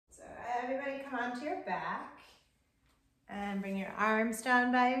come onto your back and bring your arms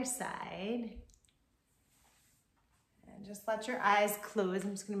down by your side. And just let your eyes close.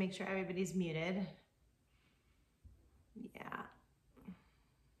 I'm just gonna make sure everybody's muted. Yeah.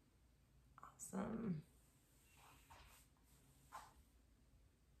 Awesome.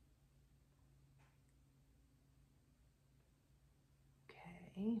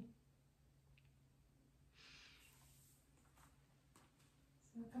 Okay.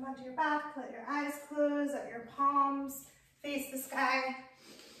 So come onto your back, let your eyes close, let your palms face the sky.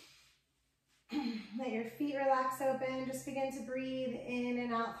 Let your feet relax open. Just begin to breathe in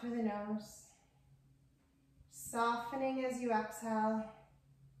and out through the nose. Softening as you exhale.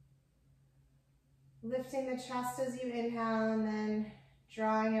 Lifting the chest as you inhale and then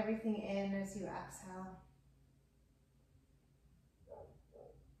drawing everything in as you exhale.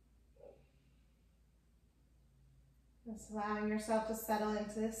 Just allowing yourself to settle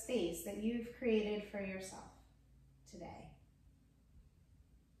into the space that you've created for yourself today.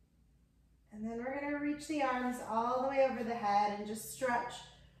 And then we're going to reach the arms all the way over the head and just stretch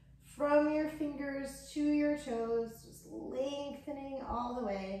from your fingers to your toes, just lengthening all the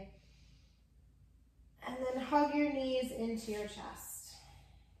way. And then hug your knees into your chest.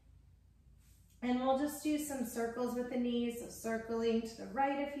 And we'll just do some circles with the knees, so circling to the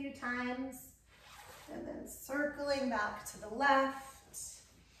right a few times, and then circling back to the left.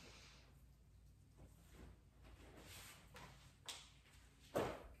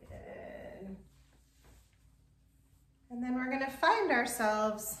 Good. And then we're going to find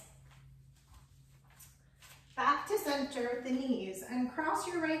ourselves back to center with the knees and cross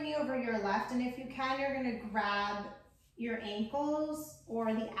your right knee over your left. And if you can, you're going to grab your ankles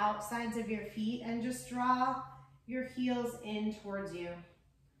or the outsides of your feet and just draw your heels in towards you.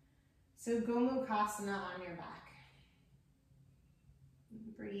 So Gomukhasana on your back.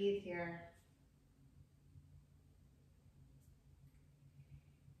 Breathe here.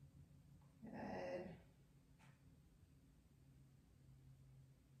 Good.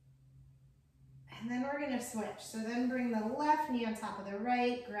 And then we're going to switch. So then bring the left knee on top of the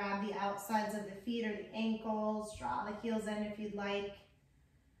right, grab the outsides of the feet or the ankles, draw the heels in if you'd like.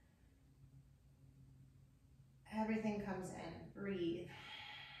 Everything comes in. Breathe.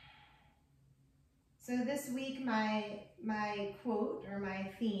 So this week, my quote or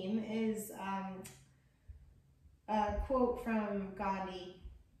my theme is a quote from Gandhi,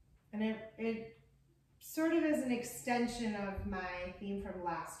 and it sort of is an extension of my theme from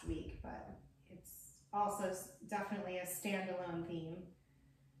last week, but it's also definitely a standalone theme.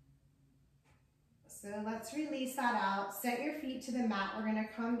 So let's release that out. Set your feet to the mat. We're going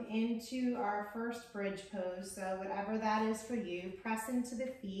to come into our first bridge pose. So whatever that is for you, press into the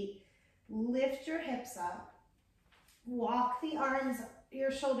feet. Lift your hips up, walk the arms,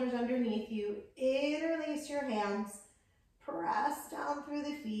 your shoulders underneath you, interlace your hands, press down through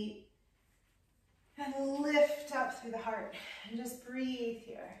the feet, and lift up through the heart. And just breathe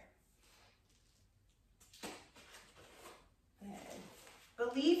here. Good.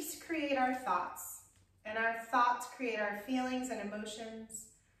 Beliefs create our thoughts, and our thoughts create our feelings and emotions,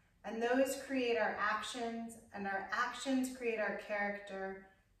 and those create our actions, and our actions create our character,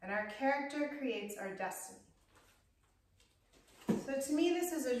 and our character creates our destiny. So to me,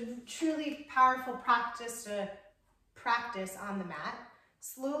 this is a truly powerful practice to practice on the mat.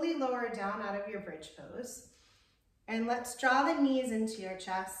 Slowly lower down out of your bridge pose. And let's draw the knees into your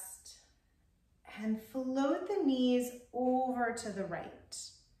chest and float the knees over to the right.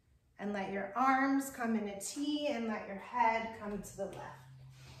 And let your arms come in a T and let your head come to the left.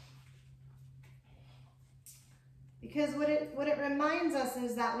 Because what it reminds us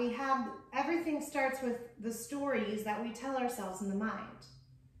is that everything starts with the stories that we tell ourselves in the mind.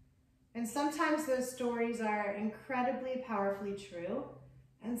 And sometimes those stories are incredibly powerfully true,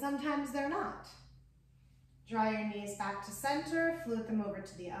 and sometimes they're not. Draw your knees back to center, float them over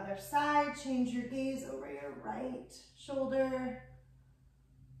to the other side, change your gaze over your right shoulder.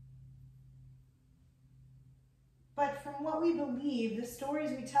 But from what we believe, the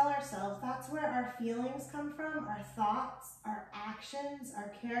stories we tell ourselves, that's where our feelings come from, our thoughts, our actions,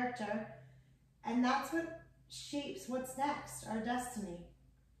 our character, and that's what shapes what's next, our destiny.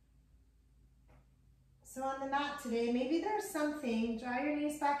 So on the mat today, maybe there's something, draw your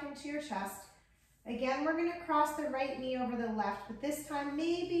knees back into your chest. Again, we're going to cross the right knee over the left, but this time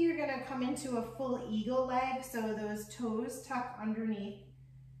maybe you're going to come into a full eagle leg, so those toes tuck underneath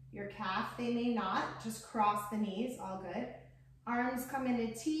your calf. They may not, just cross the knees, all good. Arms come in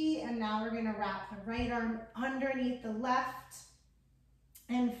a T, and now we're going to wrap the right arm underneath the left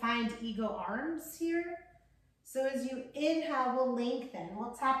and find eagle arms here. So as you inhale, we'll lengthen.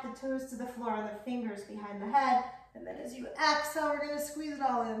 We'll tap the toes to the floor and the fingers behind the head. And then as you exhale, we're gonna squeeze it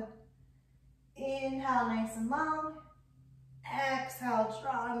all in. Inhale, nice and long. Exhale,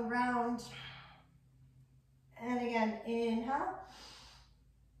 draw and round. And again, inhale.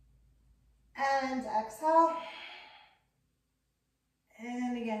 And exhale.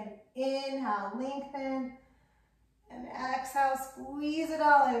 And again, inhale, lengthen. And exhale, squeeze it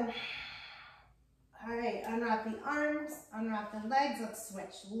all in. All right, unwrap the arms, unwrap the legs. Let's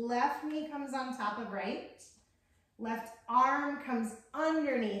switch. Left knee comes on top of right. Left arm comes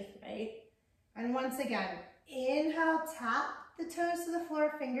underneath right. And once again, inhale, tap the toes to the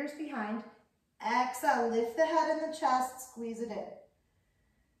floor, fingers behind. Exhale, lift the head and the chest, squeeze it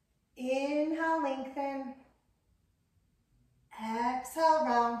in. Inhale, lengthen. Exhale,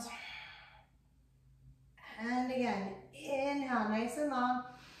 round. And again, inhale, nice and long.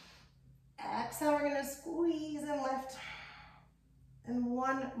 Exhale, we're gonna squeeze and lift. And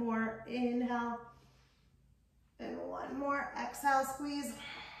one more, inhale. And one more, exhale, squeeze.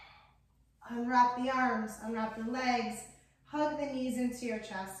 Unwrap the arms, unwrap the legs. Hug the knees into your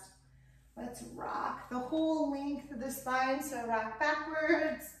chest. Let's rock the whole length of the spine. So rock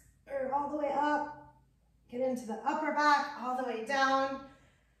backwards or all the way up. Get into the upper back, all the way down.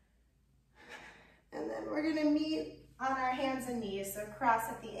 And then we're gonna meet on our hands and knees. So cross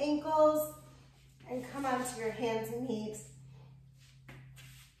at the ankles and come onto your hands and knees.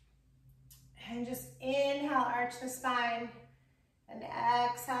 And just inhale, arch the spine. And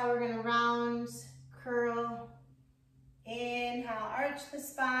exhale, we're gonna round, curl. Inhale, arch the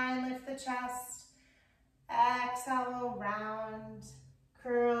spine, lift the chest. Exhale, we'll round,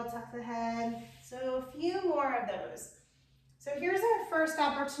 curl, tuck the head. So a few more of those. So here's our first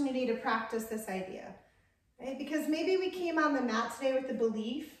opportunity to practice this idea, right? Because maybe we came on the mat today with the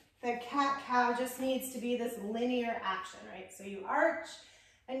belief that cat-cow just needs to be this linear action, right? So you arch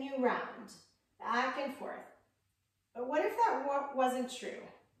and you round, back and forth. But what if that wasn't true?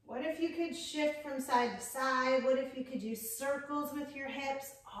 What if you could shift from side to side? What if you could do circles with your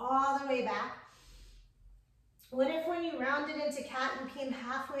hips all the way back? What if when you rounded into cat and came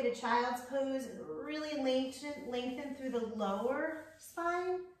halfway to child's pose and really lengthened through the lower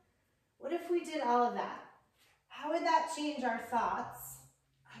spine? What if we did all of that? How would that change our thoughts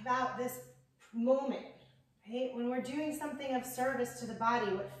about this moment, right? When we're doing something of service to the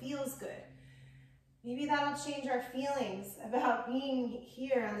body, what feels good? Maybe that'll change our feelings about being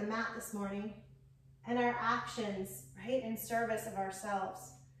here on the mat this morning and our actions, right, in service of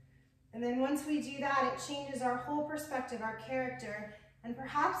ourselves. And then once we do that, it changes our whole perspective, our character, and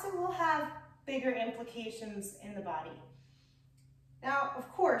perhaps it will have bigger implications in the body. Now,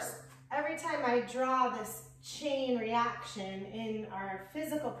 of course, every time I draw this chain reaction in our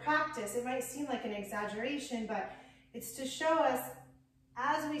physical practice, it might seem like an exaggeration, but it's to show us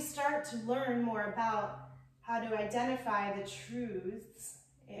as we start to learn more about how to identify the truths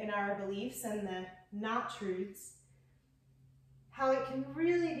in our beliefs and the not truths, how it can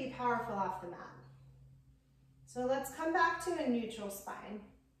really be powerful off the mat. So let's come back to a neutral spine.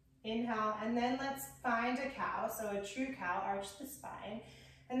 Inhale, and then let's find a cow, so a true cow, arch the spine.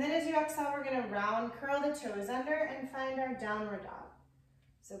 And then as you exhale, we're gonna round, curl the toes under and find our downward dog.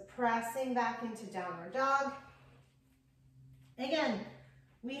 So pressing back into downward dog. Again,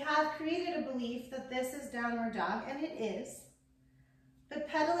 we have created a belief that this is downward dog, and it is. But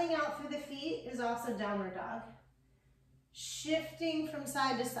pedaling out through the feet is also downward dog. Shifting from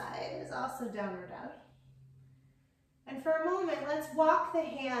side to side is also downward dog. And for a moment, let's walk the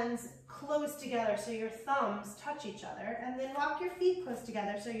hands close together so your thumbs touch each other, and then walk your feet close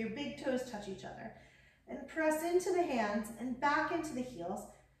together so your big toes touch each other. And press into the hands and back into the heels.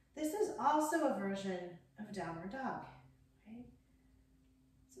 This is also a version of downward dog. Right?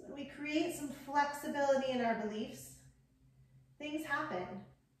 So when we create some flexibility in our beliefs, things happen.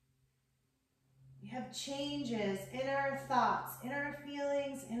 We have changes in our thoughts, in our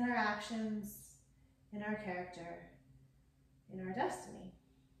feelings, in our actions, in our character, in our destiny.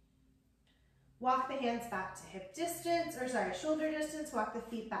 Walk the hands back to hip distance, shoulder distance. Walk the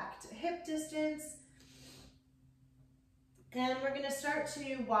feet back to hip distance. And we're gonna start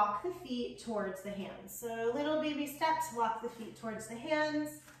to walk the feet towards the hands. So little baby steps, walk the feet towards the hands.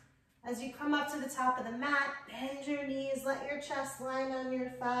 As you come up to the top of the mat, bend your knees, let your chest line on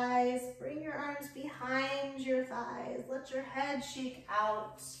your thighs, bring your arms behind your thighs, let your head shake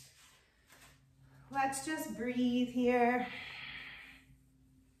out. Let's just breathe here.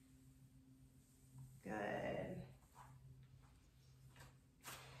 Good.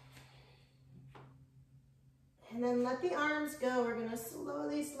 And then let the arms go. We're gonna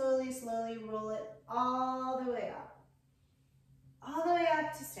slowly, slowly, slowly roll it all the way up. All the way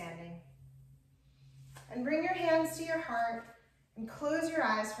up to standing. And bring your hands to your heart and close your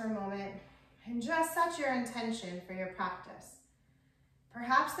eyes for a moment and just set your intention for your practice.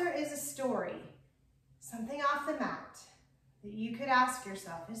 Perhaps there is a story, something off the mat, that you could ask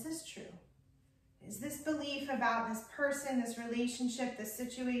yourself, is this true? Is this belief about this person, this relationship, this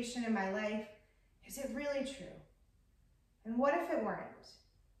situation in my life, is it really true? And what if it weren't?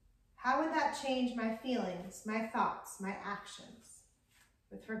 How would that change my feelings, my thoughts, my actions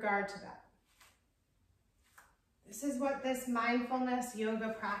with regard to that? This is what this mindfulness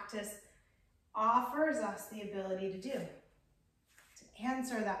yoga practice offers us the ability to do, to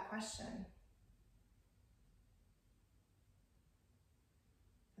answer that question.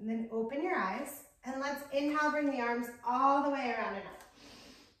 And then open your eyes and let's inhale, bring the arms all the way around and up.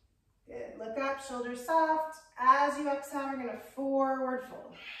 Good, look up, shoulders soft. As you exhale, we're gonna forward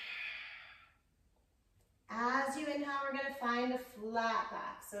fold. As you inhale, we're gonna find a flat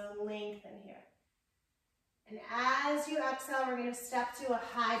back, so lengthen here. And as you exhale, we're gonna step to a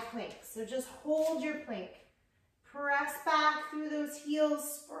high plank. So just hold your plank. Press back through those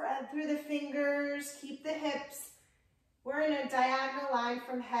heels, spread through the fingers, keep the hips. We're in a diagonal line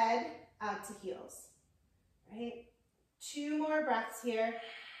from head out to heels, right? 2 more breaths here.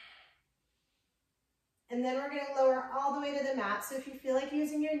 And then we're gonna lower all the way to the mat. So if you feel like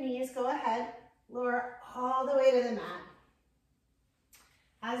using your knees, go ahead, lower all the way to the mat.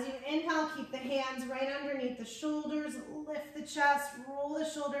 As you inhale, keep the hands right underneath the shoulders, lift the chest, roll the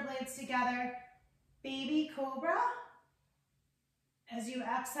shoulder blades together. Baby cobra. As you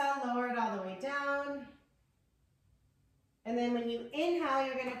exhale, lower it all the way down. And then when you inhale,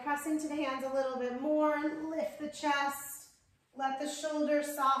 you're gonna press into the hands a little bit more, lift the chest, let the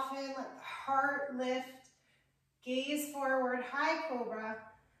shoulders soften, let the heart lift, gaze forward, high cobra.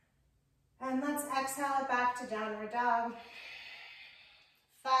 And let's exhale it back to downward dog.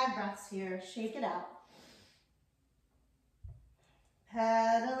 5 breaths here, shake it out.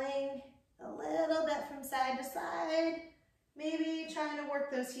 Pedaling a little bit from side to side, maybe trying to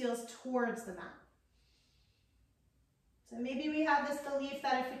work those heels towards the mat. So maybe we have this belief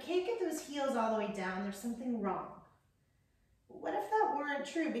that if we can't get those heels all the way down, there's something wrong. What if that weren't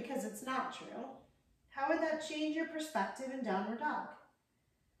true because it's not true? How would that change your perspective in downward dog?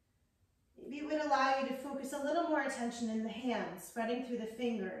 Maybe it would allow you to focus a little more attention in the hands, spreading through the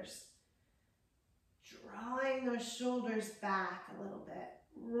fingers, drawing those shoulders back a little bit,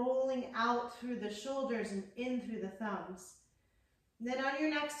 rolling out through the shoulders and in through the thumbs. Then on your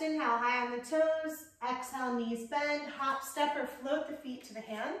next inhale, high on the toes, exhale, knees bend, hop, step, or float the feet to the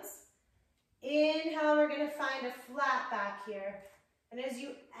hands. Inhale, we're gonna find a flat back here. And as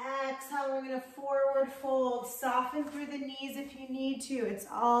you exhale, we're gonna forward fold, soften through the knees if you need to, it's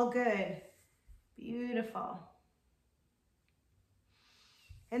all good. Beautiful.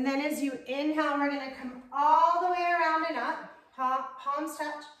 And then as you inhale, we're gonna come all the way around and up, palms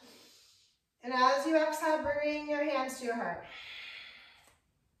touch. And as you exhale, bring your hands to your heart.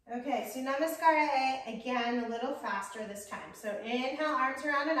 Okay, so Namaskara again, a little faster this time. So inhale, arms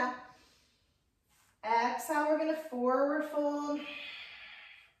around and up. Exhale, we're gonna forward fold.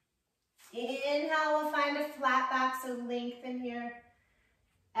 Inhale, we'll find a flat back, so lengthen here.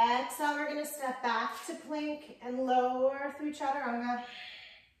 Exhale, we're gonna step back to plank and lower through chaturanga.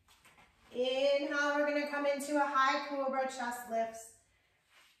 Inhale, we're gonna come into a high cobra, chest lifts.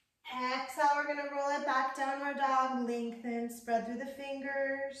 Exhale, we're gonna roll it back, downward dog, lengthen, spread through the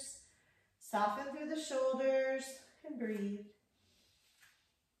fingers, soften through the shoulders, and breathe.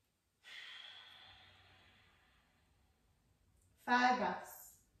 Five breaths.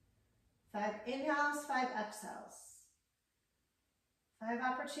 5 inhales, 5 exhales. 5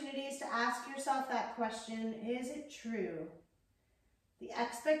 opportunities to ask yourself that question, is it true? The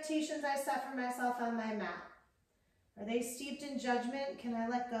expectations I set for myself on my mat, are they steeped in judgment? Can I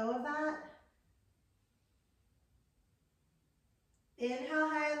let go of that? Inhale,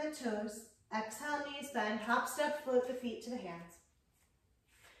 high on the toes. Exhale, knees bend. Hop, step, float the feet to the hands.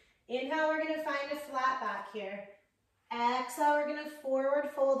 Inhale, we're going to find a flat back here. Exhale, we're going to forward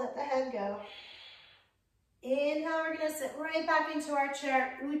fold, let the head go. Inhale, we're going to sit right back into our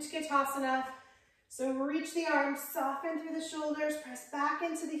chair, Utkatasana. So reach the arms, soften through the shoulders, press back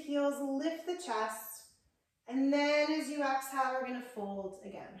into the heels, lift the chest. And then as you exhale, we're going to fold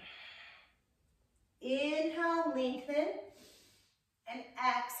again. Inhale, lengthen. And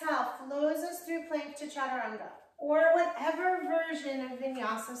exhale, flows us through plank to chaturanga, or whatever version of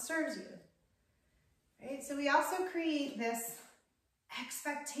vinyasa serves you. Right? So we also create this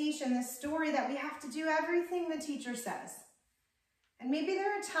expectation, this story that we have to do everything the teacher says. And maybe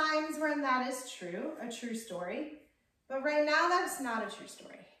there are times when that is true, a true story, but right now that's not a true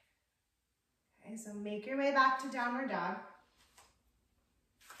story. Okay, so make your way back to downward dog.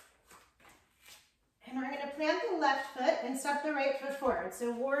 And we're going to plant the left foot and step the right foot forward.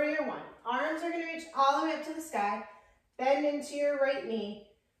 So warrior one. Arms are going to reach all the way up to the sky. Bend into your right knee.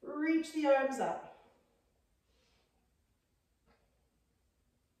 Reach the arms up.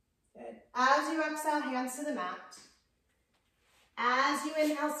 Good. As you exhale, hands to the mat. As you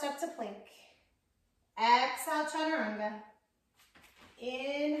inhale, step to plank. Exhale, chaturanga.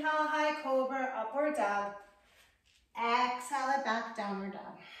 Inhale, high cobra, upward dog. Exhale it back, downward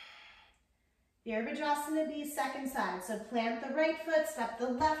dog. Virabhadrasana be second side. So plant the right foot, step the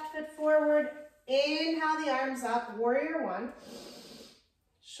left foot forward. Inhale the arms up, warrior one.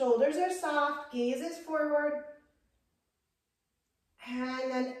 Shoulders are soft, gaze is forward.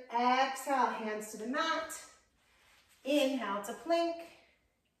 And then exhale, hands to the mat. Inhale to plank.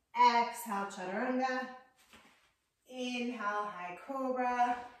 Exhale, chaturanga. Inhale, high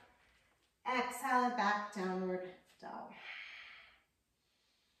cobra. Exhale it back, downward dog.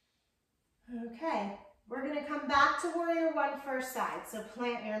 Okay, we're going to come back to warrior one first side. So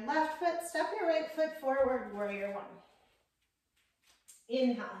plant your left foot, step your right foot forward, warrior one.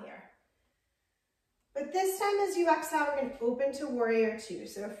 Inhale here. But this time as you exhale, we're going to open to warrior two.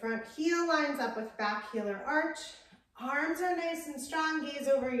 So front heel lines up with back heel or arch. Arms are nice and strong. Gaze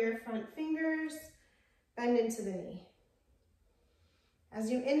over your front fingers. Bend into the knee. As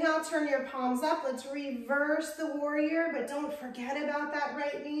you inhale, turn your palms up. Let's reverse the warrior, but don't forget about that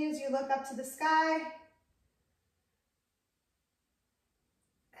right knee as you look up to the sky.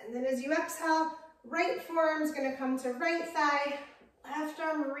 And then as you exhale, right forearm's going to come to right thigh. Left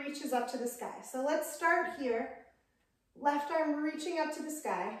arm reaches up to the sky. So let's start here. Left arm reaching up to the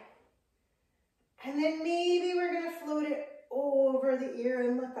sky. And then maybe we're going to float it over the ear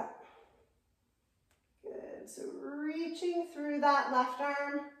and look up. Good, so reaching through that left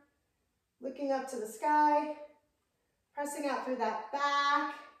arm, looking up to the sky, pressing out through that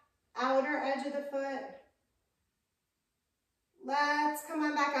back, outer edge of the foot. Let's come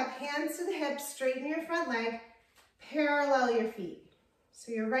on back up, hands to the hips, straighten your front leg, parallel your feet.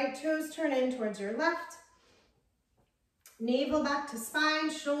 So your right toes turn in towards your left, navel back to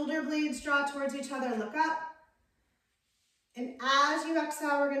spine, shoulder blades draw towards each other, look up. And as you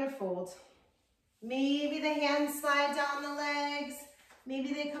exhale, we're gonna fold. Maybe the hands slide down the legs.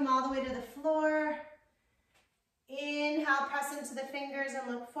 Maybe they come all the way to the floor. Inhale, press into the fingers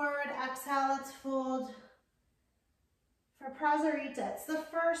and look forward. Exhale, let's fold. For Prasarita, it's the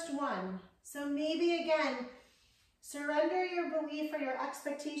first one. So maybe again, surrender your belief or your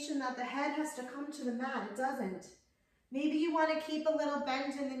expectation that the head has to come to the mat. It doesn't. Maybe you want to keep a little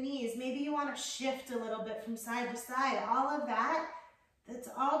bend in the knees. Maybe you want to shift a little bit from side to side. All of that, that's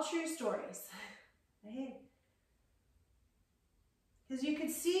all true stories. Right? Because you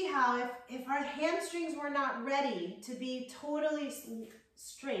could see how if our hamstrings were not ready to be totally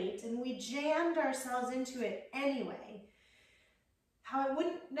straight and we jammed ourselves into it anyway, how it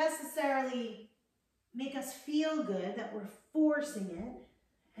wouldn't necessarily make us feel good that we're forcing it.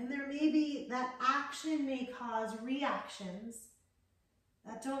 And there may be that action may cause reactions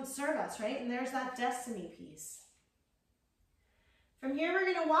that don't serve us, right? And there's that destiny piece. From here,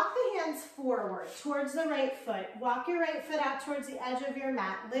 we're going to walk the hands forward towards the right foot. Walk your right foot out towards the edge of your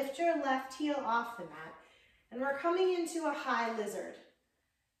mat. Lift your left heel off the mat. And we're coming into a high lizard.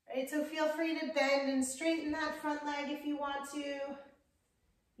 Right? So feel free to bend and straighten that front leg if you want to.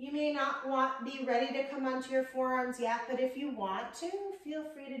 You may not be ready to come onto your forearms yet, but if you want to, feel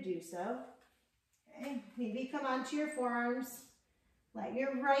free to do so. Okay, maybe come onto your forearms. Let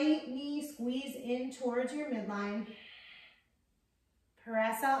your right knee squeeze in towards your midline.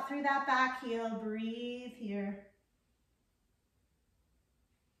 Press out through that back heel. Breathe here.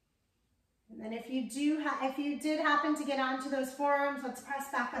 And then if you did happen to get onto those forearms, let's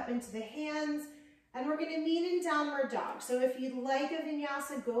press back up into the hands. And we're going to meet in downward dog. So if you'd like a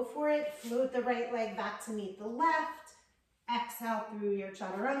vinyasa, go for it. Float the right leg back to meet the left. Exhale through your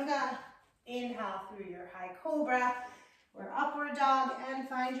chaturanga. Inhale through your high cobra or upward dog, and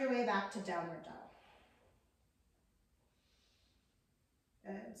find your way back to downward dog.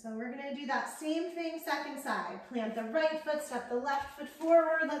 Good. So we're going to do that same thing second side. Plant the right foot, step the left foot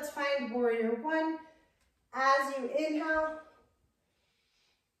forward. Let's find warrior one. As you inhale,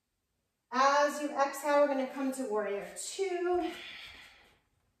 as you exhale, we're going to come to warrior two.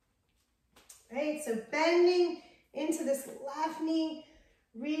 Right, so bending into this left knee,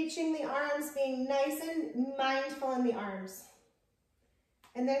 reaching the arms, being nice and mindful in the arms.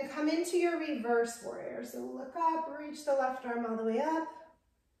 And then come into your reverse warrior. So look up, reach the left arm all the way up.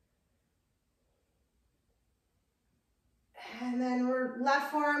 And then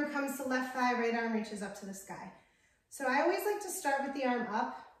left forearm comes to left thigh, right arm reaches up to the sky. So I always like to start with the arm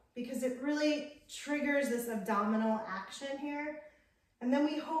up because it really triggers this abdominal action here. And then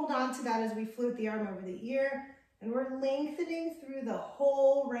we hold on to that as we float the arm over the ear, and we're lengthening through the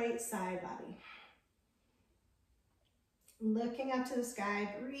whole right side body. Looking up to the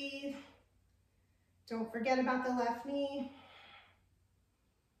sky, breathe. Don't forget about the left knee.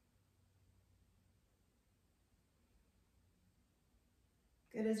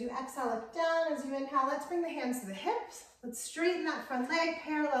 Good, as you exhale, look down. As you inhale, let's bring the hands to the hips. Let's straighten that front leg,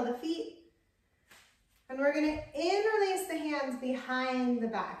 parallel the feet. And we're gonna interlace the hands behind the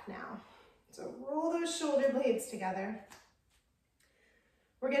back now. So roll those shoulder blades together.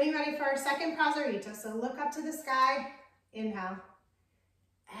 We're getting ready for our second Prasarita. So look up to the sky, inhale.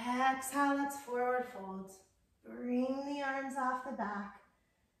 Exhale, let's forward fold. Bring the arms off the back.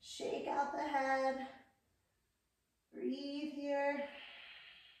 Shake out the head. Breathe here.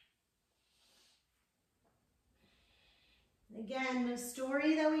 Again, the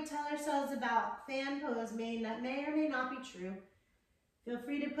story that we tell ourselves about fan pose may or may not be true. Feel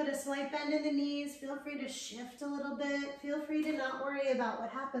free to put a slight bend in the knees. Feel free to shift a little bit. Feel free to not worry about what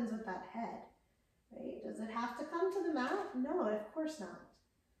happens with that head. Right? Does it have to come to the mat? No, of course not.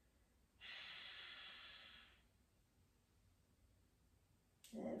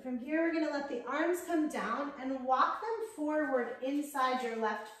 And from here, we're going to let the arms come down and walk them forward inside your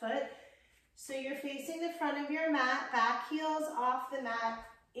left foot. So you're facing the front of your mat, back heels off the mat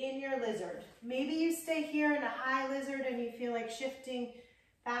in your lizard. Maybe you stay here in a high lizard and you feel like shifting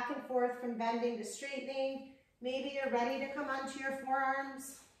back and forth from bending to straightening. Maybe you're ready to come onto your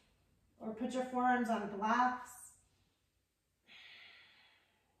forearms or put your forearms on blocks.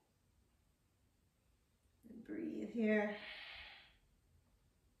 And breathe here.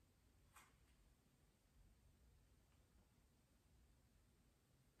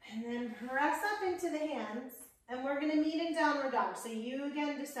 And then press up into the hands, and we're gonna meet in downward dog. So you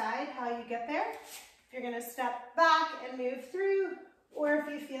again decide how you get there. If you're gonna step back and move through, or if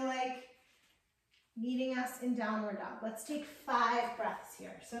you feel like meeting us in downward dog. Let's take 5 breaths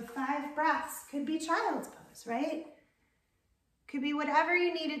here. So 5 breaths could be child's pose, right? Could be whatever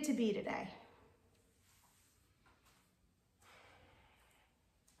you need it to be today.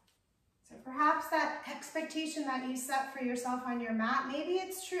 So perhaps that expectation that you set for yourself on your mat, maybe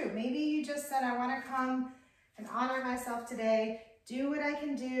it's true. Maybe you just said, I want to come and honor myself today, do what I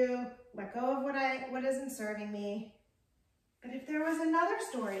can do, let go of what isn't serving me. But if there was another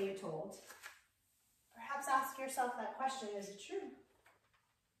story you told, perhaps ask yourself that question, is it true?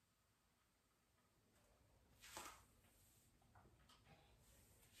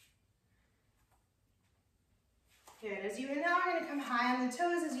 Good, as you inhale, we're gonna come high on the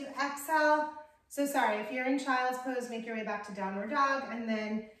toes. As you exhale, so sorry, if you're in child's pose, make your way back to downward dog, and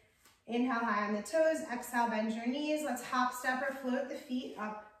then inhale high on the toes, exhale, bend your knees. Let's hop, step, or float the feet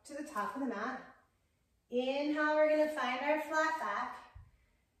up to the top of the mat. Inhale, we're gonna find our flat back.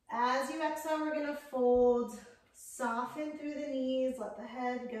 As you exhale, we're gonna fold, soften through the knees, let the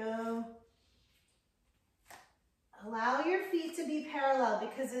head go. Allow your feet to be parallel,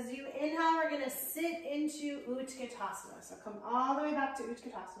 because as you inhale, we're gonna sit into Utkatasana. So come all the way back to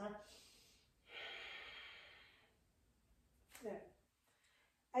Utkatasana. There.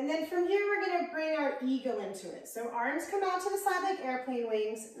 And then from here, we're gonna bring our eagle into it. So arms come out to the side like airplane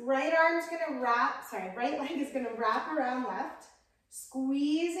wings. Right leg is gonna wrap around left,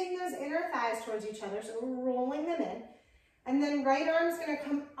 squeezing those inner thighs towards each other, so we're rolling them in. And then right arm's gonna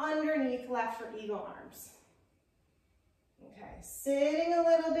come underneath left for eagle arms. Okay, sitting a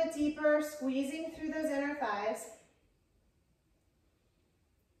little bit deeper, squeezing through those inner thighs.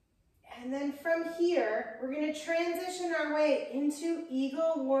 And then from here, we're gonna transition our way into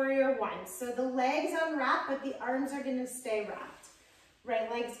Eagle Warrior 1. So the legs unwrap, but the arms are gonna stay wrapped.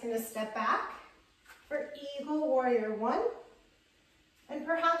 Right leg's gonna step back for Eagle Warrior 1. And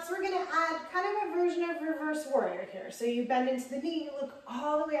perhaps we're gonna add kind of a version of Reverse Warrior here. So you bend into the knee, you look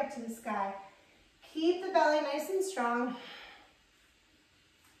all the way up to the sky. Keep the belly nice and strong.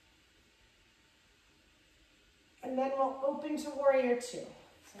 And then we'll open to Warrior 2.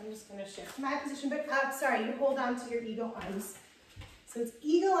 So I'm just gonna shift my position, but sorry, you hold on to your eagle arms. So it's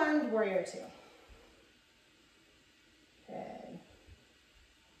eagle armed Warrior 2. Good.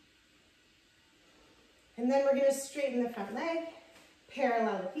 And then we're gonna straighten the front leg,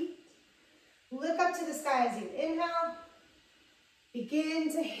 parallel the feet. Look up to the sky as you inhale. Begin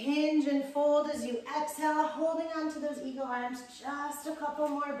to hinge and fold as you exhale, holding onto those eagle arms. Just a couple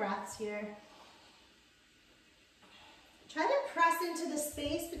more breaths here. Try to press into the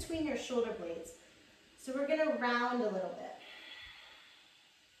space between your shoulder blades. So we're gonna round a little bit.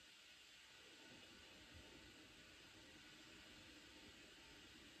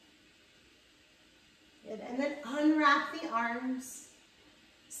 Good, and then unwrap the arms.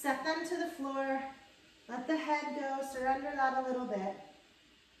 Set them to the floor. Let the head go, surrender that a little bit.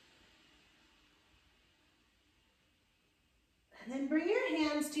 And then bring your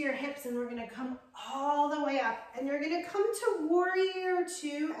hands to your hips and we're gonna come all the way up. And you're gonna come to warrior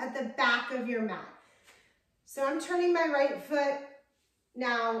two at the back of your mat. So I'm turning my right foot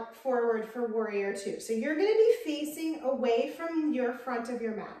now forward for warrior two. So you're gonna be facing away from your front of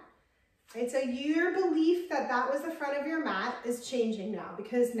your mat. Right, so your belief that that was the front of your mat is changing now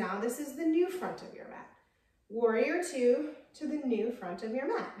because now this is the new front of your mat. Warrior two to the new front of your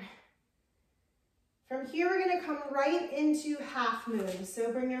mat. From here, we're gonna come right into half moon.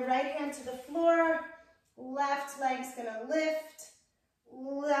 So bring your right hand to the floor, left leg's gonna lift,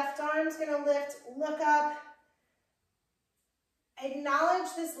 left arm's gonna lift, look up. Acknowledge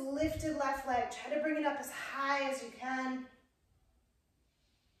this lifted left leg. Try to bring it up as high as you can.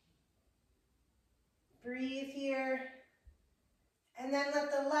 Breathe here. And then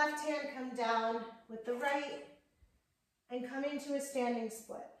let the left hand come down with the right and come into a standing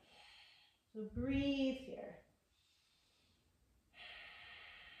split. So breathe here.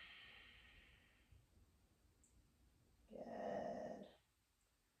 Good.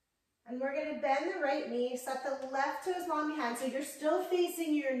 And we're going to bend the right knee, set the left toes long behind. So you're still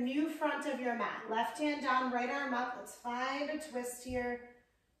facing your new front of your mat. Left hand down, right arm up. Let's find a twist here.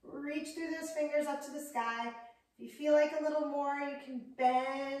 Reach through those fingers up to the sky. If you feel like a little more, you can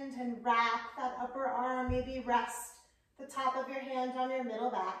bend and wrap that upper arm. Maybe rest the top of your hand on your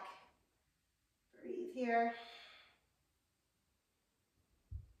middle back. Breathe here.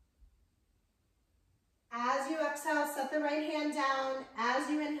 As you exhale, set the right hand down. As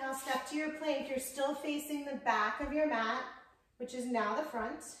you inhale, step to your plank. You're still facing the back of your mat, which is now the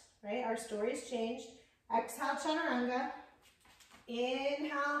front, right? Our story's changed. Exhale, chaturanga.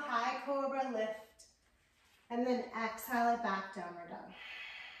 Inhale, high cobra, lift. And then exhale it back, downward dog.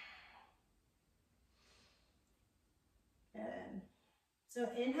 Good. So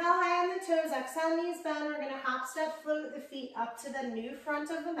inhale high on the toes, exhale knees bend. We're gonna hop, step, float the feet up to the new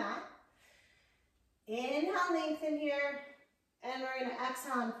front of the mat. Inhale, lengthen here. And we're gonna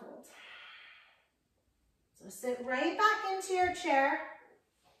exhale and fold. So sit right back into your chair.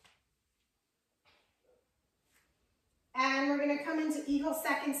 And we're gonna come into eagle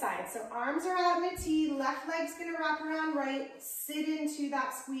second side. So arms are out in a T, left leg's gonna wrap around right, sit into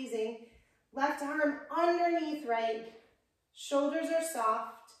that squeezing. Left arm underneath right, shoulders are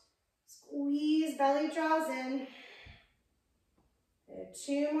soft. Squeeze, belly draws in. Good.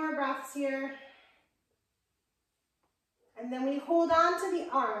 2 more breaths here. And then we hold on to the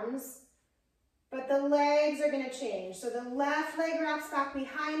arms, but the legs are gonna change. So the left leg wraps back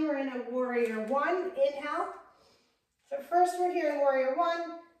behind, we're in a warrior one, inhale. So first we're here in warrior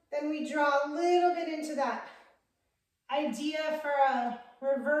one, then we draw a little bit into that idea for a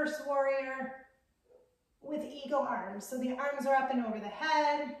reverse warrior with eagle arms. So the arms are up and over the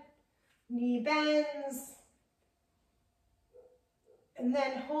head, knee bends, and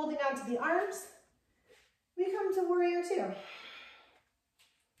then holding onto the arms, we come to warrior two.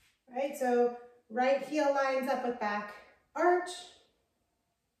 Right, so right heel lines up with back arch.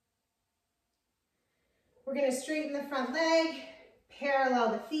 We're going to straighten the front leg,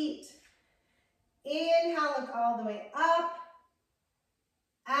 parallel the feet. Inhale, look all the way up.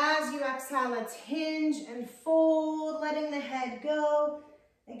 As you exhale, let's hinge and fold, letting the head go.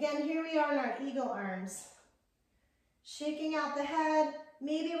 Again, here we are in our eagle arms. Shaking out the head.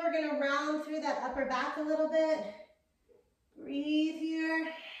 Maybe we're going to round through that upper back a little bit. Breathe here.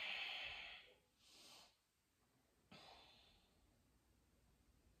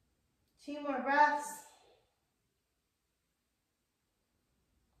 Two more breaths.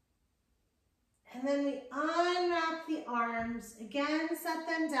 And then we unwrap the arms. Again, set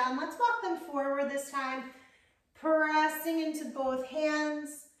them down. Let's walk them forward this time, pressing into both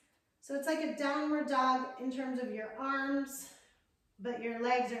hands. So it's like a downward dog in terms of your arms, but your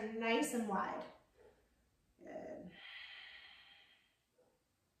legs are nice and wide. Good.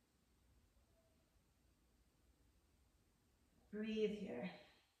 Breathe here.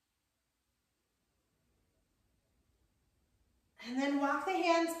 And then walk the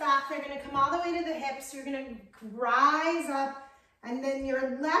hands back. They're going to come all the way to the hips. You're going to rise up, and then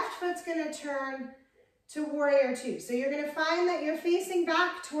your left foot's going to turn to warrior two. So you're gonna find that you're facing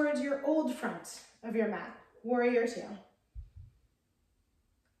back towards your old front of your mat, warrior two.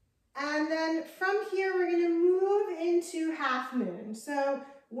 And then from here, we're gonna move into half moon. So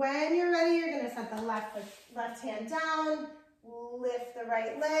when you're ready, you're gonna set the left hand down, lift the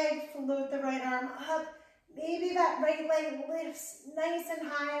right leg, float the right arm up. Maybe that right leg lifts nice and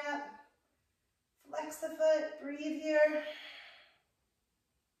high up. Flex the foot, breathe here.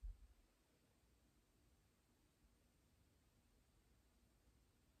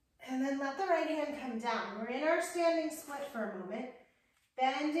 And then let the right hand come down. We're in our standing split for a moment.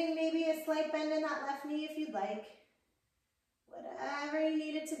 Bending, maybe a slight bend in that left knee if you'd like. Whatever you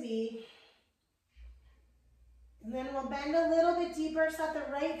need it to be. And then we'll bend a little bit deeper, set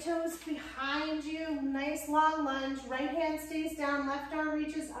the right toes behind you. Nice long lunge. Right hand stays down, left arm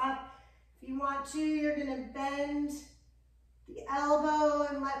reaches up. If you want to, you're gonna bend the elbow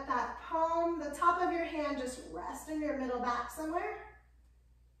and let that palm, the top of your hand, just rest in your middle back somewhere.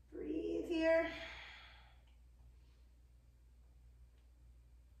 Breathe here.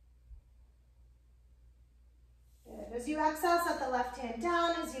 Good. As you exhale, set the left hand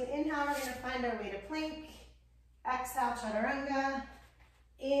down. As you inhale, we're gonna find our way to plank. Exhale, chaturanga.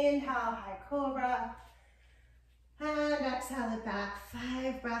 Inhale, high cobra. And exhale it back.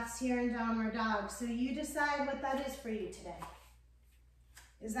 5 breaths here in downward dog. So you decide what that is for you today.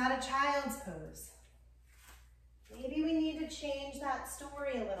 Is that a child's pose? Maybe we need to change that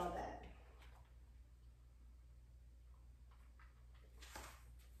story a little bit.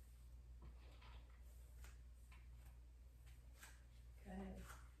 Good.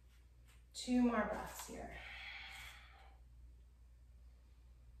 2 more breaths here.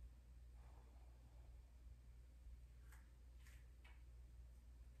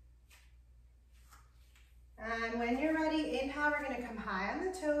 And when you're ready, inhale, we're gonna come high on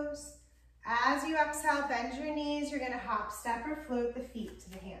the toes. As you exhale, bend your knees. You're gonna hop, step, or float the feet to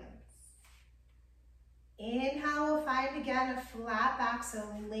the hands. Inhale, we'll find again a flat back, so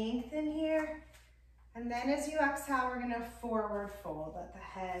lengthen here. And then as you exhale, we're gonna forward fold. Let the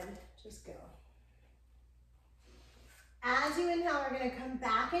head just go. As you inhale, we're gonna come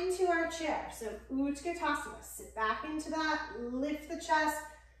back into our chair. So Utkatasana, sit back into that, lift the chest,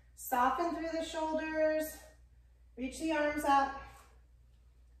 soften through the shoulders, reach the arms up.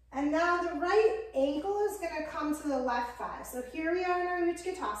 And now the right ankle is gonna come to the left thigh. So here we are in our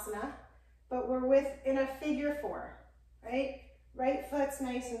Utkatasana, but we're in a figure 4, right? Right foot's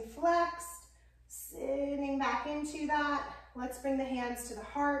nice and flexed, sitting back into that. Let's bring the hands to the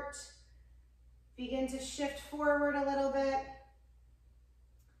heart. Begin to shift forward a little bit.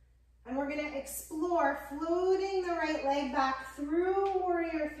 And we're gonna explore floating the right leg back through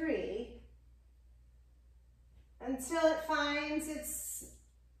warrior 3 until it finds its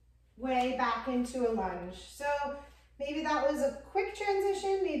way back into a lunge. So maybe that was a quick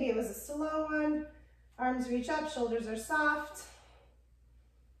transition, maybe it was a slow one. Arms reach up, shoulders are soft.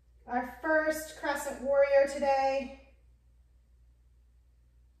 Our first crescent warrior today.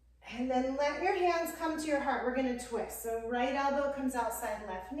 And then let your hands come to your heart. We're gonna twist. So right elbow comes outside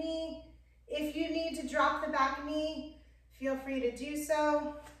left knee. If you need to drop the back knee, feel free to do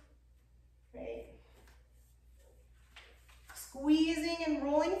so. Great. Squeezing and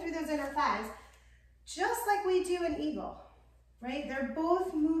rolling through those inner thighs, just like we do an eagle, right? They're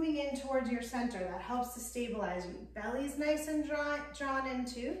both moving in towards your center. That helps to stabilize you. Belly's nice and drawn in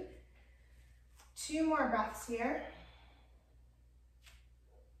too. 2 more breaths here.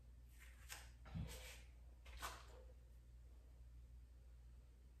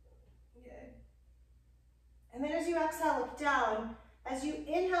 Good. And then as you exhale, look down. As you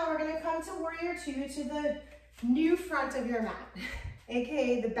inhale, we're gonna come to warrior 2, to the new front of your mat,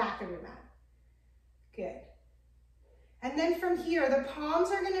 AKA the back of your mat. Good. And then from here, the palms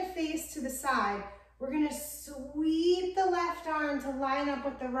are gonna face to the side. We're gonna sweep the left arm to line up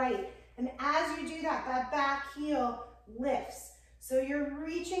with the right. And as you do that, that back heel lifts. So you're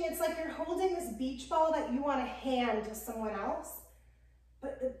reaching, it's like you're holding this beach ball that you wanna hand to someone else.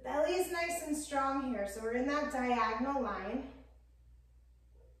 But the belly is nice and strong here. So we're in that diagonal line.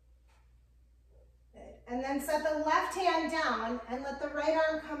 And then set the left hand down and let the right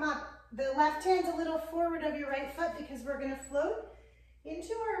arm come up. The left hand's a little forward of your right foot because we're gonna float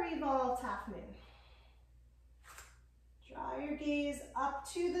into our revolved half moon. Draw your gaze up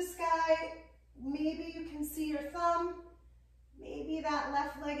to the sky. Maybe you can see your thumb. Maybe that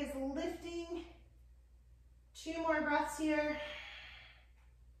left leg is lifting. 2 more breaths here.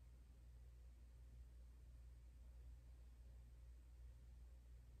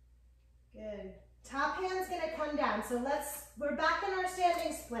 Good. Top hand's gonna come down. So we're back in our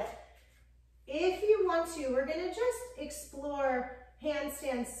standing split. If you want to, we're gonna just explore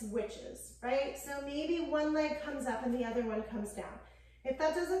handstand switches, right? So maybe one leg comes up and the other one comes down. If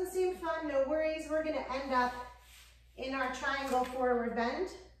that doesn't seem fun, no worries. We're gonna end up in our triangle forward bend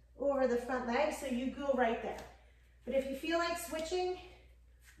over the front leg, so you go right there. But if you feel like switching,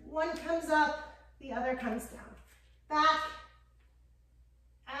 one comes up, the other comes down. Back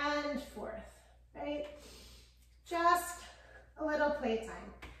and forth, right? Just a little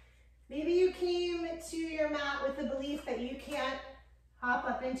playtime. Maybe you came to your mat with the belief that you can't hop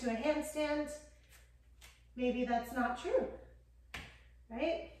up into a handstand. Maybe that's not true,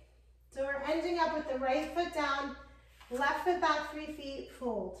 right? So we're ending up with the right foot down, left foot back 3 feet,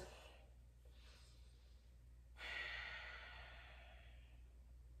 fold.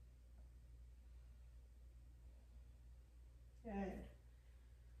 Good.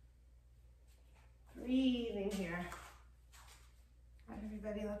 Breathing here.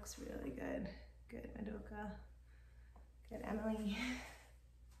 Everybody looks really good. Good, Madoka. Good, Emily.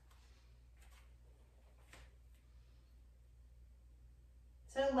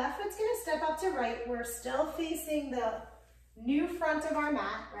 So left foot's gonna step up to right. We're still facing the new front of our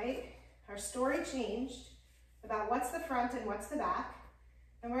mat, right? Our story changed about what's the front and what's the back.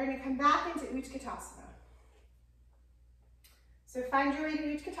 And we're gonna come back into Utkatasana. So find your way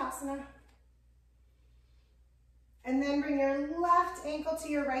to Utkatasana. And then bring your left ankle to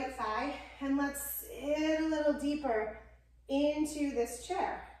your right thigh, and let's sit a little deeper into this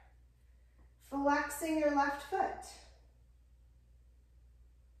chair. Flexing your left foot.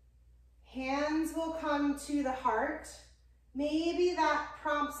 Hands will come to the heart. Maybe that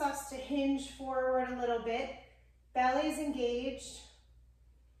prompts us to hinge forward a little bit. Belly's engaged.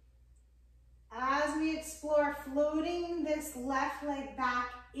 As we explore floating this left leg back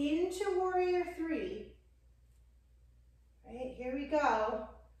into warrior 3, right, here we go,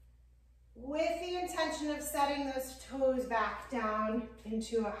 with the intention of setting those toes back down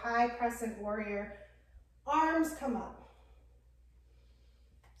into a high crescent warrior. Arms come up.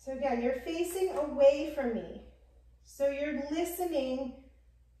 So again, you're facing away from me. So you're listening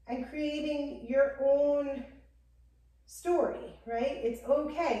and creating your own story, right? It's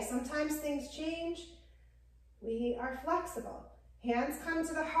okay. Sometimes things change. We are flexible. Hands come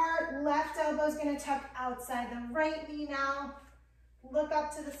to the heart. Left elbow is going to tuck outside the right knee now. Look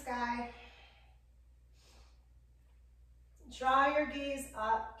up to the sky. Draw your gaze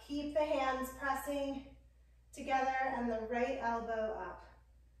up. Keep the hands pressing together and the right elbow up.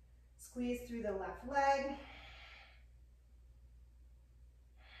 Squeeze through the left leg.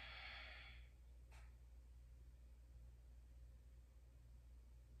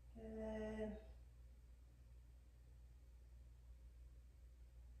 Good.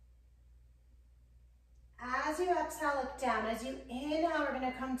 As you exhale, look down. As you inhale, we're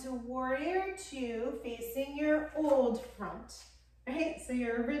going to come to warrior 2, facing your old front, right? So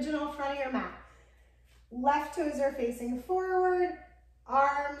your original front of your mat. Left toes are facing forward,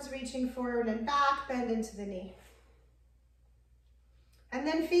 arms reaching forward and back, bend into the knee. And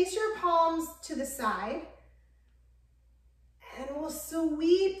then face your palms to the side. And we'll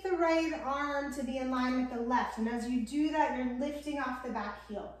sweep the right arm to be in line with the left. And as you do that, you're lifting off the back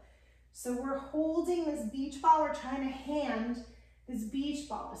heel. So we're holding this beach ball. We're trying to hand this beach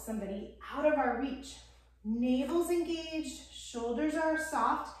ball to somebody out of our reach. Navel's engaged, shoulders are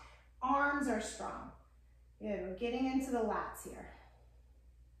soft, arms are strong. Good, we're getting into the lats here.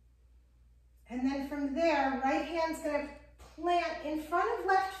 And then from there, right hand's gonna plant in front of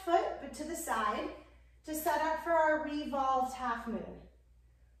left foot, but to the side, to set up for our revolved half moon.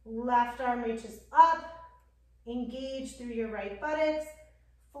 Left arm reaches up, engage through your right buttocks,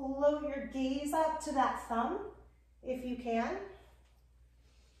 float your gaze up to that thumb, if you can.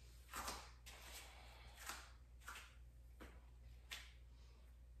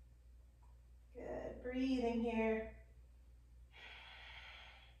 Good, breathing here.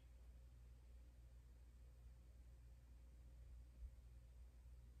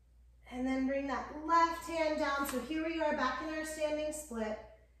 And then bring that left hand down. So here we are back in our standing split.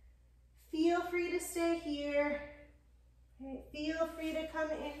 Feel free to stay here. Feel free to come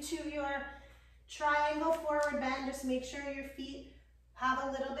into your triangle forward bend. Just make sure your feet have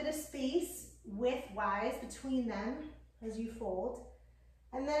a little bit of space width-wise between them as you fold.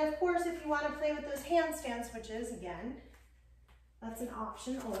 And then of course, if you want to play with those handstand switches again, that's an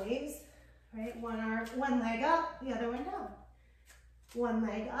option always, right? One leg up, the other one down. One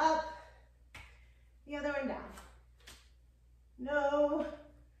leg up, the other one down. No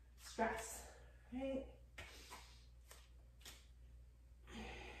stress, right?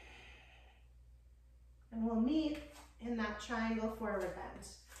 And we'll meet in that triangle forward bend.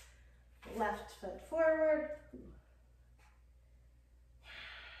 Left foot forward.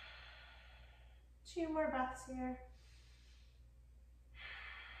 2 more breaths here.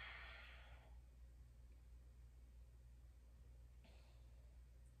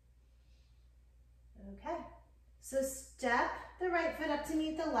 Okay, so step the right foot up to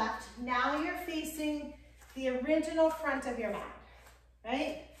meet the left. Now you're facing the original front of your mat,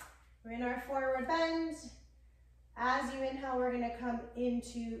 right? We're in our forward bend. As you inhale, we're gonna come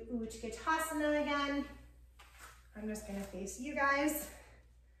into Utkatasana again. I'm just gonna face you guys.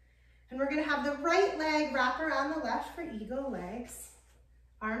 And we're gonna have the right leg wrap around the left for eagle legs.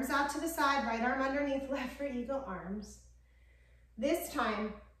 Arms out to the side, right arm underneath, left for eagle arms. This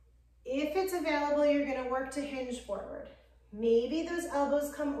time, if it's available, you're gonna work to hinge forward. Maybe those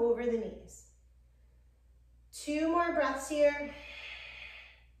elbows come over the knees. 2 more breaths here.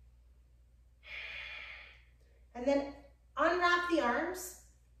 And then unwrap the arms,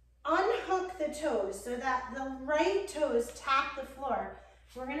 unhook the toes so that the right toes tap the floor.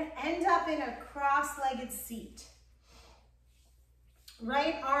 We're gonna end up in a cross-legged seat.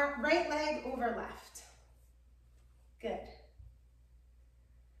 Right leg over left. Good.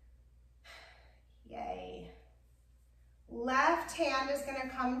 Yay. Left hand is gonna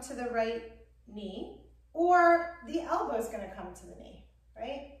come to the right knee, or the elbow is gonna come to the knee,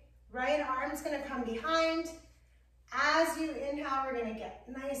 right? Right arm's gonna come behind. As you inhale, we're gonna get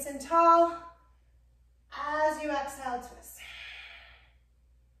nice and tall. As you exhale, twist.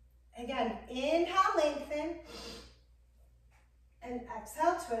 Again, inhale, lengthen, and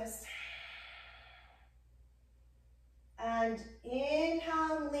exhale, twist. And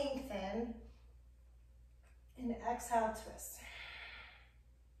inhale, lengthen, and exhale, twist.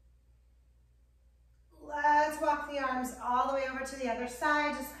 Let's walk the arms all the way over to the other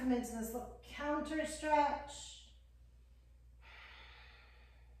side. Just come into this little counter stretch.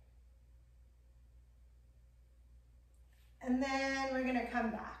 And then we're gonna come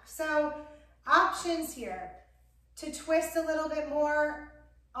back. So options here. To twist a little bit more,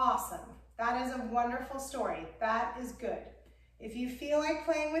 awesome. That is a wonderful story. That is good. If you feel like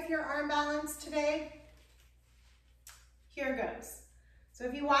playing with your arm balance today, here goes. So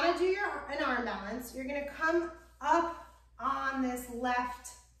if you want to do an arm balance, you're going to come up on this left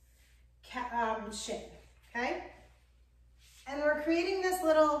shin, okay? And we're creating this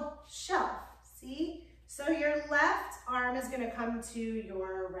little shelf, see? So your left arm is going to come to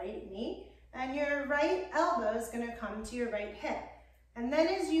your right knee, and your right elbow is going to come to your right hip. And then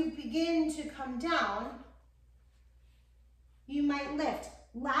as you begin to come down, you might lift.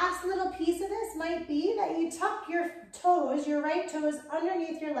 Last little piece of this might be that you tuck your toes, your right toes,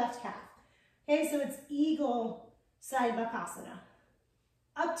 underneath your left calf. Okay, so it's eagle side bakasana.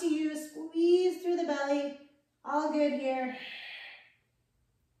 Up to you, squeeze through the belly. All good here.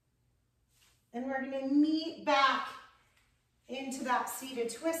 And we're gonna meet back into that seated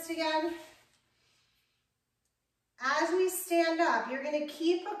twist again. As we stand up, you're gonna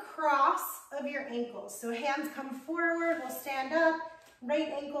keep a cross of your ankles. So hands come forward, we'll stand up, right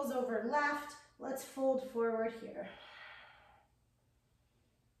ankles over left. Let's fold forward here.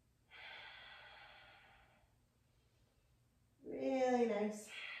 Really nice.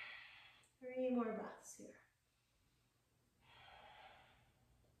 3 more breaths here.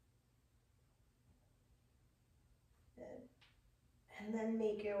 Good. And then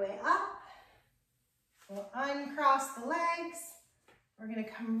make your way up. We'll uncross the legs. We're gonna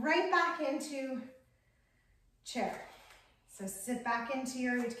come right back into chair. So sit back into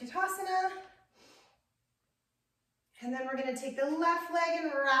your Utkatasana. And then we're gonna take the left leg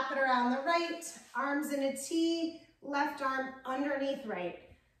and wrap it around the right. Arms in a T, left arm underneath right.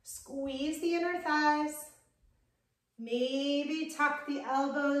 Squeeze the inner thighs. Maybe tuck the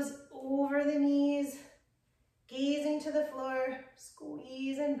elbows over the knees. Gazing to the floor,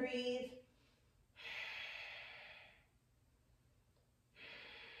 squeeze and breathe.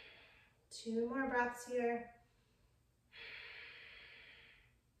 Two more breaths here.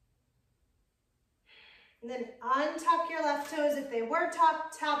 And then untuck your left toes. If they were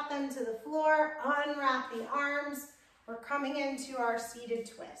tucked, tap them to the floor. Unwrap the arms. We're coming into our seated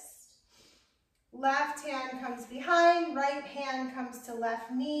twist. Left hand comes behind, right hand comes to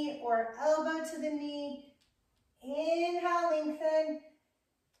left knee or elbow to the knee. Inhale, lengthen.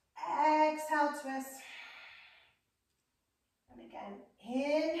 Exhale, twist. And again,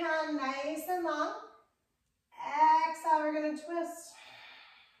 inhale, nice and long. Exhale, we're going to twist.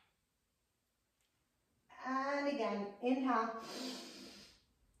 And again, inhale.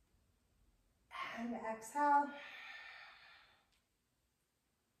 And exhale.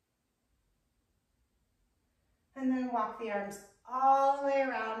 And then walk the arms all the way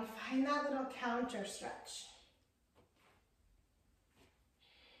around. Find that little counter stretch.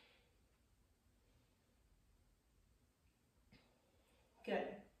 Good.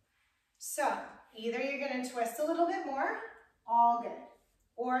 So either you're going to twist a little bit more, all good.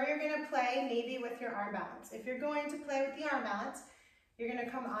 Or you're going to play maybe with your arm balance. If you're going to play with the arm balance, you're going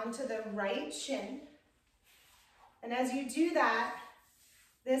to come onto the right shin. And as you do that,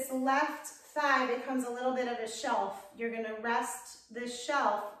 this left thigh becomes a little bit of a shelf. You're going to rest this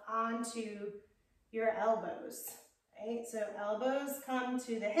shelf onto your elbows. Right? So elbows come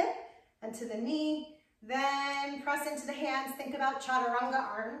to the hip and to the knee. Then press into the hands. Think about chaturanga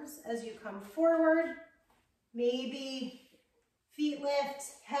arms as you come forward. Maybe feet lift,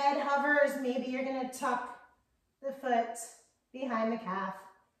 head hovers. Maybe you're going to tuck the foot behind the calf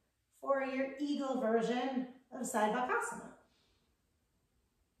for your eagle version of side bakasana.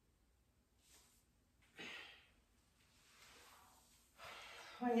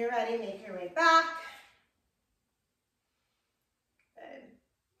 When you're ready, make your way back. Good.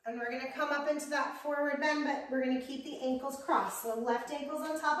 And we're going to come up into that forward bend, but we're going to keep the ankles crossed. So left ankle's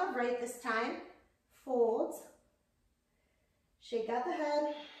on top of right this time. Fold. Shake out the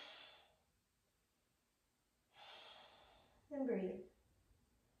head. And breathe.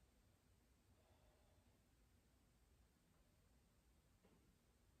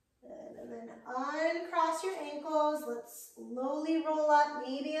 And then uncross your ankles. Let's slowly roll up.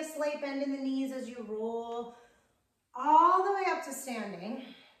 Maybe a slight bend in the knees as you roll all the way up to standing.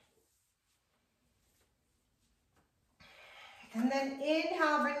 And then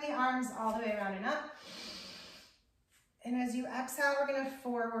inhale, bring the arms all the way around and up. And as you exhale, we're going to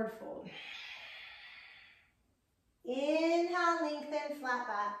forward fold. Inhale, lengthen, flat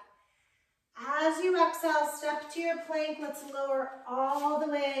back. As you exhale, step to your plank. Let's lower all the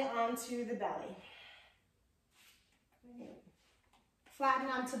way onto the belly. Flatten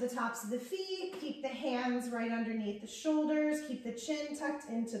onto the tops of the feet. Keep the hands right underneath the shoulders. Keep the chin tucked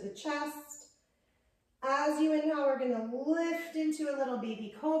into the chest. As you inhale, we're going to lift into a little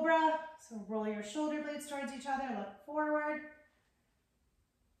baby cobra. So roll your shoulder blades towards each other. Look forward.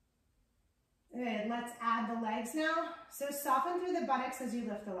 Good. Let's add the legs now. So soften through the buttocks as you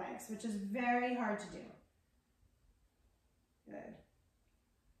lift the legs, which is very hard to do. Good.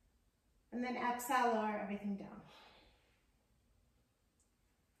 And then exhale, lower everything down.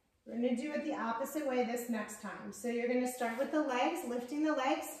 We're going to do it the opposite way this next time. So you're going to start with the legs, lifting the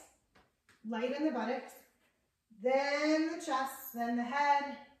legs, light in the buttocks, then the chest, then the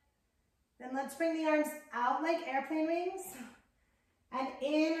head. Then let's bring the arms out like airplane wings. And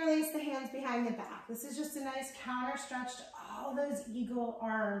interlace the hands behind the back. This is just a nice counter stretch to all those eagle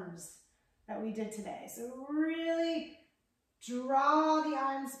arms that we did today. So really draw the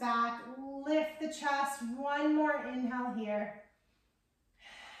arms back, lift the chest. One more inhale here.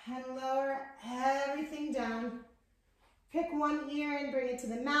 And lower everything down. Pick one ear and bring it to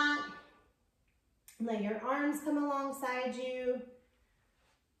the mat. Let your arms come alongside you.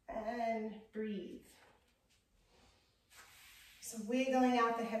 And breathe. So wiggling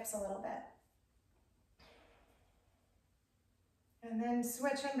out the hips a little bit. And then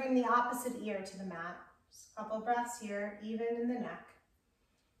switch and bring the opposite ear to the mat. Just a couple breaths here, even in the neck.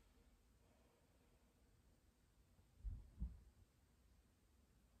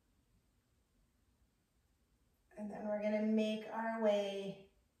 And then we're going to make our way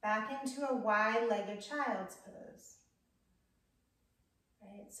back into a wide-legged child's pose.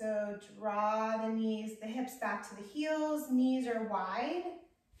 Right, so draw the knees, the hips back to the heels, knees are wide,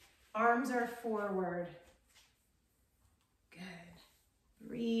 arms are forward. Good.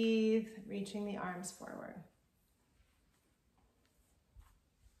 Breathe, reaching the arms forward.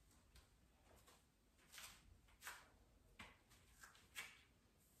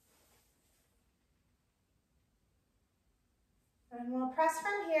 And we'll press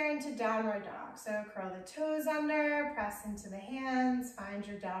from here into downward dog. So curl the toes under, press into the hands, find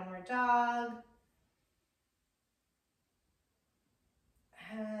your downward dog.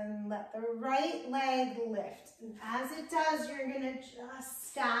 And let the right leg lift. And as it does, you're gonna just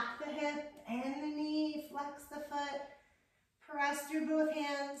stack the hip and the knee, flex the foot, press through both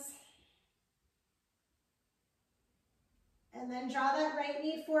hands. And then draw that right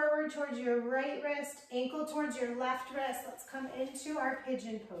knee forward towards your right wrist, ankle towards your left wrist. Let's come into our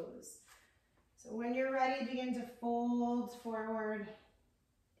pigeon pose. So when you're ready, begin to fold forward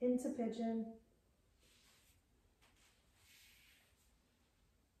into pigeon.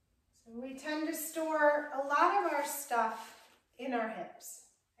 So we tend to store a lot of our stuff in our hips.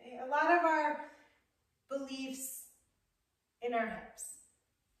 Okay? A lot of our beliefs in our hips.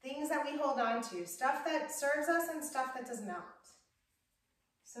 things that we hold on to, stuff that serves us and stuff that does not.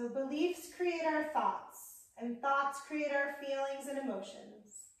 So beliefs create our thoughts, and thoughts create our feelings and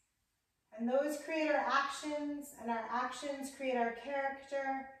emotions. And those create our actions, and our actions create our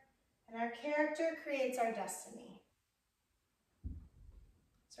character, and our character creates our destiny.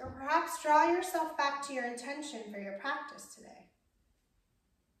 So perhaps draw yourself back to your intention for your practice today.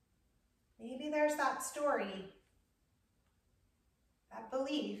 Maybe there's that story, that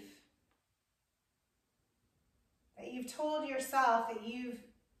belief that you've told yourself, that you've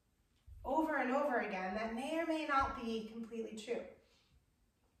over and over again, that may or may not be completely true.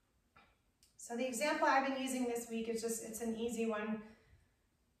 So the example I've been using this week is it's an easy one.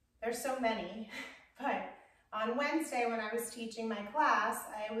 There's so many, but on Wednesday when I was teaching my class,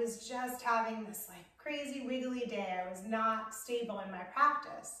 I was just having this like crazy wiggly day. I was not stable in my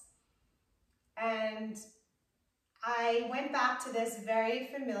practice. And I went back to this very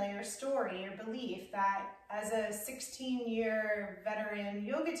familiar story or belief that as a 16-year veteran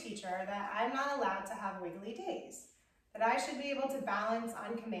yoga teacher, that I'm not allowed to have wiggly days, that I should be able to balance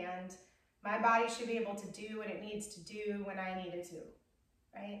on command. My body should be able to do what it needs to do when I need it to,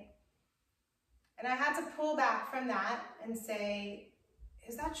 right? And I had to pull back from that and say,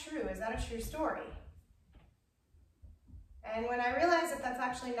 is that true? Is that a true story? And when I realized that that's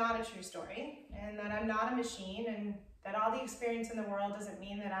actually not a true story, and that I'm not a machine, and that all the experience in the world doesn't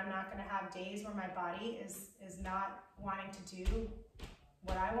mean that I'm not going to have days where my body is not wanting to do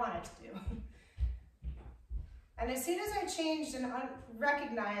what I want it to do. And as soon as I changed and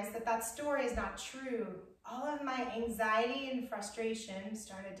recognized that that story is not true, all of my anxiety and frustration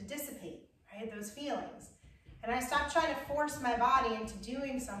started to dissipate, right? Those feelings. And I stopped trying to force my body into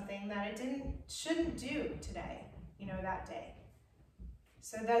doing something that it shouldn't do today, that day.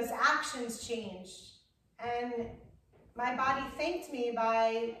 So those actions changed, and my body thanked me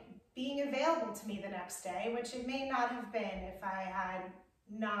by being available to me the next day, which it may not have been if I had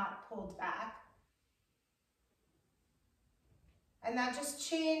not pulled back. And that just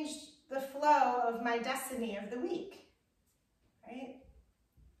changed the flow of my destiny of the week, right?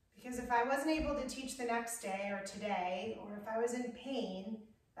 Because if I wasn't able to teach the next day or today, or if I was in pain,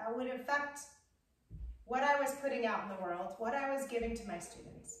 that would affect what I was putting out in the world, what I was giving to my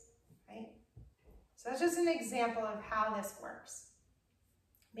students, right? So that's just an example of how this works.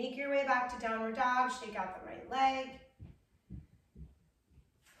 Make your way back to downward dog, shake out the right leg.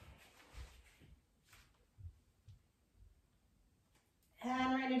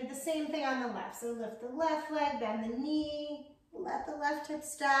 And we're going to do the same thing on the left. So lift the left leg, bend the knee, let the left hip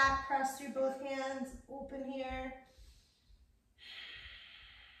stack, press through both hands, open here.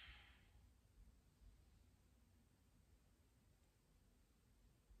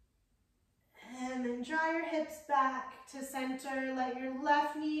 And then draw your hips back to center. Let your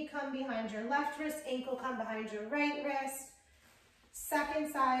left knee come behind your left wrist, ankle come behind your right wrist.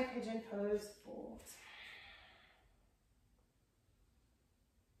 Second side pigeon pose, fold.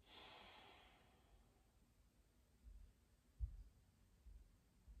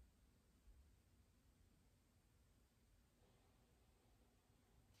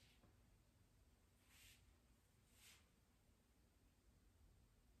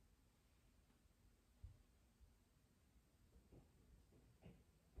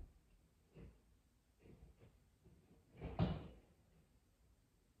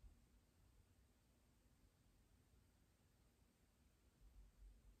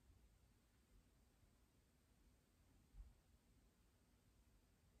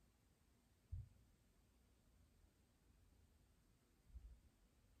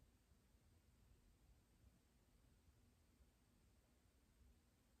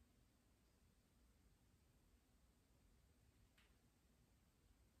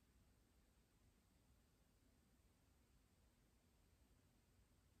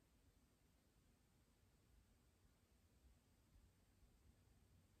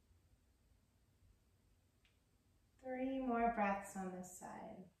 Three more breaths on this side.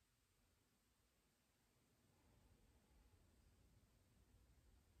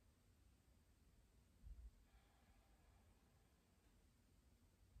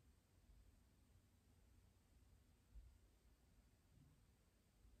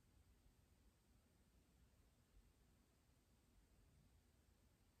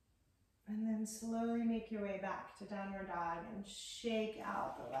 And then slowly make your way back to downward dog and shake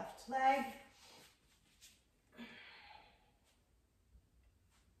out the left leg.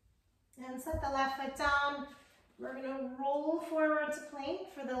 And set the left foot down. We're going to roll forward to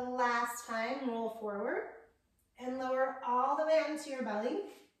plank for the last time. Roll forward and lower all the way onto your belly,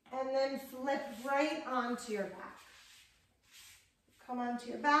 and then flip right onto your back. Come onto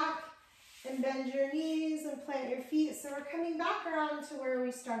your back and bend your knees and plant your feet. So we're coming back around to where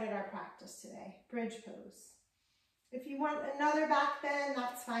we started our practice today, bridge pose. If you want another back bend,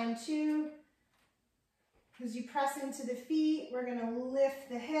 that's fine too. As you press into the feet, we're gonna lift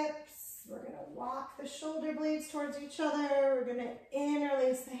the hips. We're gonna walk the shoulder blades towards each other. We're gonna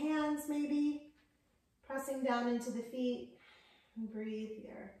interlace the hands maybe, pressing down into the feet. And breathe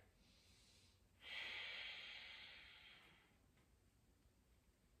here.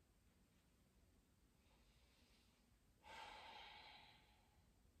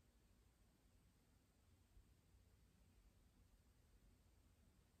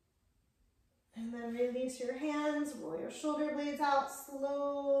 And then release your hands, roll your shoulder blades out,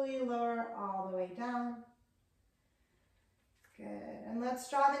 slowly lower all the way down. Good, and let's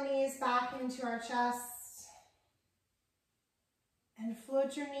draw the knees back into our chest. And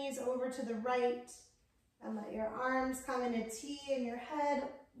float your knees over to the right and let your arms come in a T and your head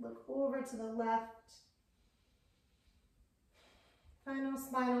look over to the left. Final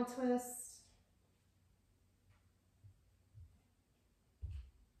spinal twist.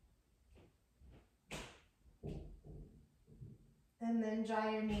 And then draw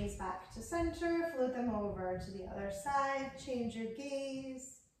your knees back to center, float them over to the other side, change your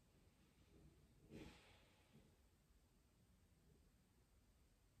gaze.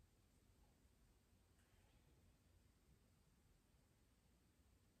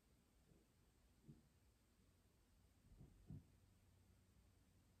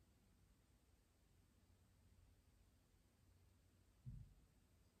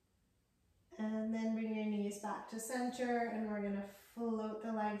 And then bring your knees back to center, and we're gonna float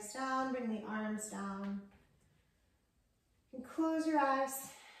the legs down, bring the arms down. And close your eyes.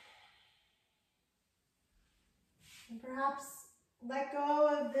 And perhaps let go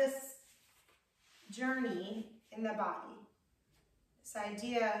of this journey in the body. This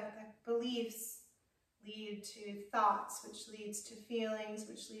idea that beliefs lead to thoughts, which leads to feelings,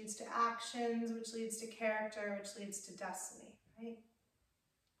 which leads to actions, which leads to character, which leads to destiny, right?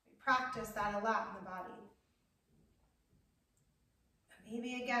 Practice that a lot in the body.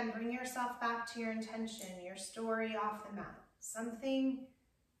 Maybe again, bring yourself back to your intention, your story off the mat. Something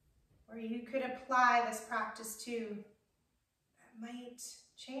where you could apply this practice to that might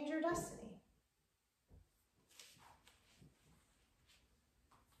change your destiny.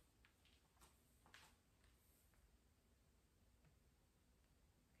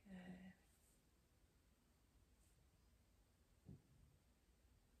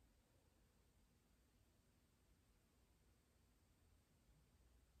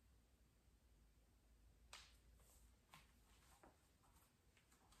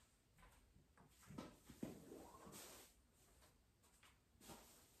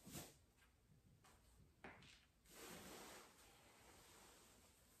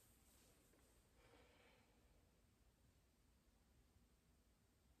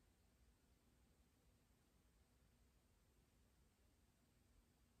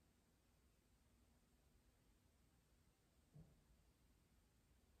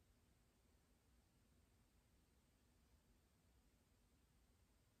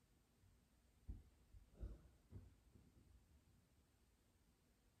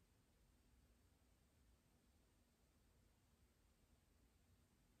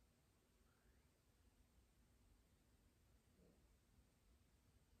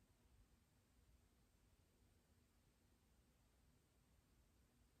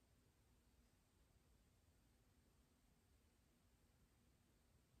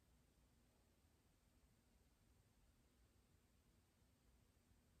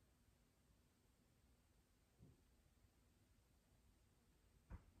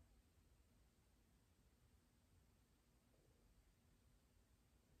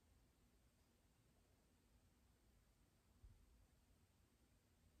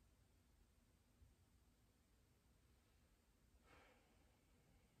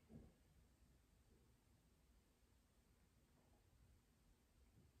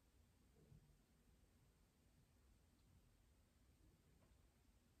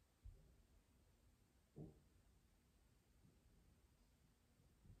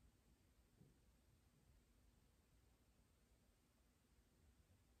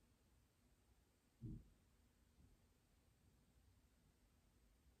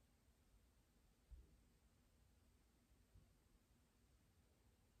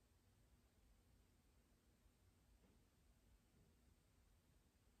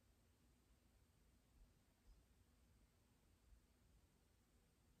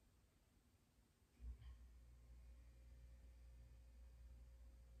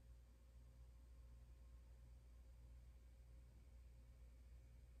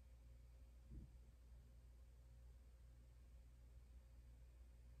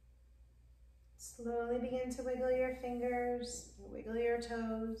 Slowly begin to wiggle your fingers, wiggle your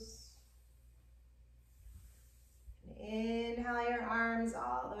toes. Inhale your arms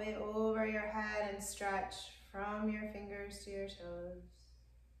all the way over your head and stretch from your fingers to your toes.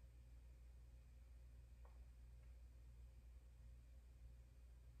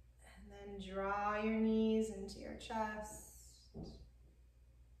 And then draw your knees into your chest. And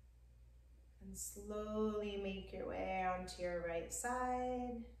slowly make your way onto your right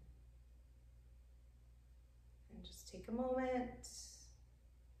side. And just take a moment.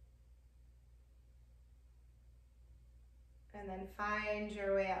 And then find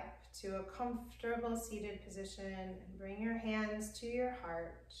your way up to a comfortable seated position and bring your hands to your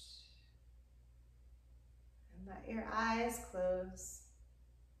heart. And let your eyes close.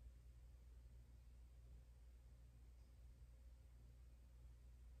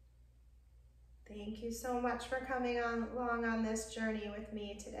 Thank you so much for coming along on this journey with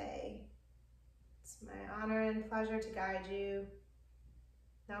me today. It's my honor and pleasure to guide you.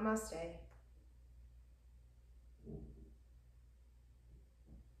 Namaste.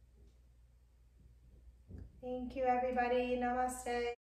 Thank you, everybody. Namaste.